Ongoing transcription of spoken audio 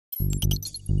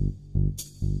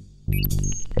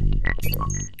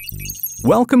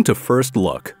Welcome to First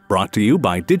Look, brought to you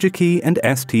by DigiKey and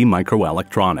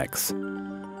STMicroelectronics.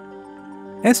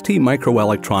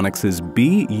 STMicroelectronics'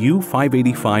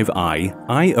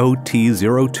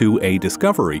 B-U585I-IOT02A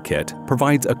Discovery Kit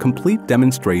provides a complete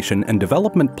demonstration and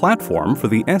development platform for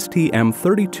the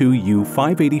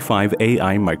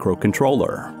STM32U585AI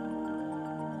microcontroller.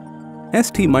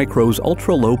 STMicro's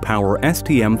ultra-low-power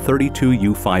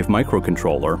STM32U5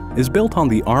 microcontroller is built on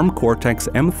the Arm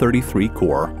Cortex-M33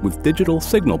 core with digital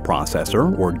signal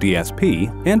processor, or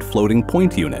DSP, and floating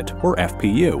point unit, or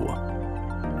FPU.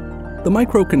 The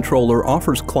microcontroller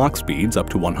offers clock speeds up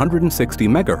to 160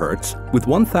 MHz with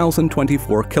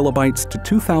 1024 kilobytes to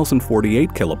 2048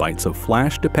 kilobytes of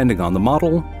flash depending on the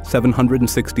model,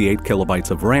 768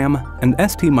 kilobytes of RAM, and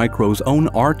STMicro's own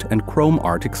ART and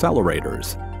Chrom-ART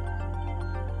Accelerators.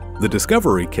 The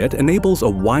Discovery Kit enables a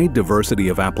wide diversity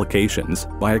of applications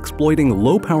by exploiting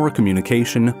low-power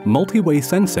communication, multi-way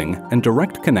sensing, and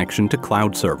direct connection to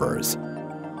cloud servers.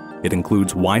 It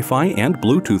includes Wi-Fi and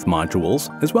Bluetooth modules,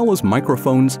 as well as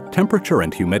microphones, temperature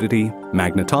and humidity,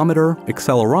 magnetometer,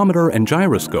 accelerometer and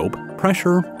gyroscope,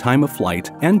 pressure, time of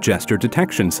flight, and gesture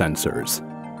detection sensors.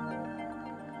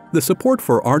 The support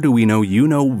for ARDUINO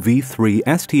Uno V3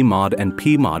 STMod and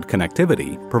Pmod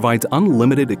connectivity provides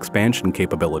unlimited expansion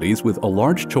capabilities with a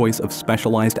large choice of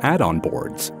specialized add-on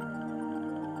boards.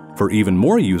 For even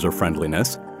more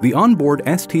user-friendliness, the onboard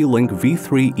ST-Link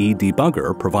V3E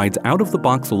debugger provides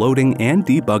out-of-the-box loading and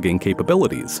debugging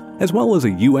capabilities, as well as a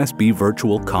USB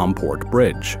virtual COM port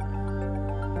bridge.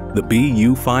 The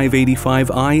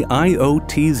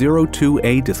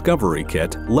B-U585I-IOT02A Discovery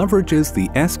Kit leverages the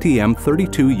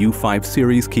STM32U5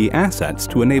 Series key assets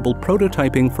to enable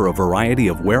prototyping for a variety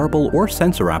of wearable or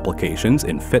sensor applications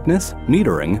in fitness,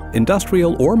 metering,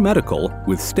 industrial, or medical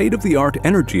with state-of-the-art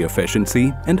energy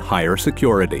efficiency and higher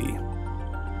security.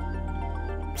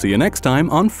 See you next time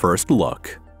on First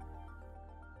Look.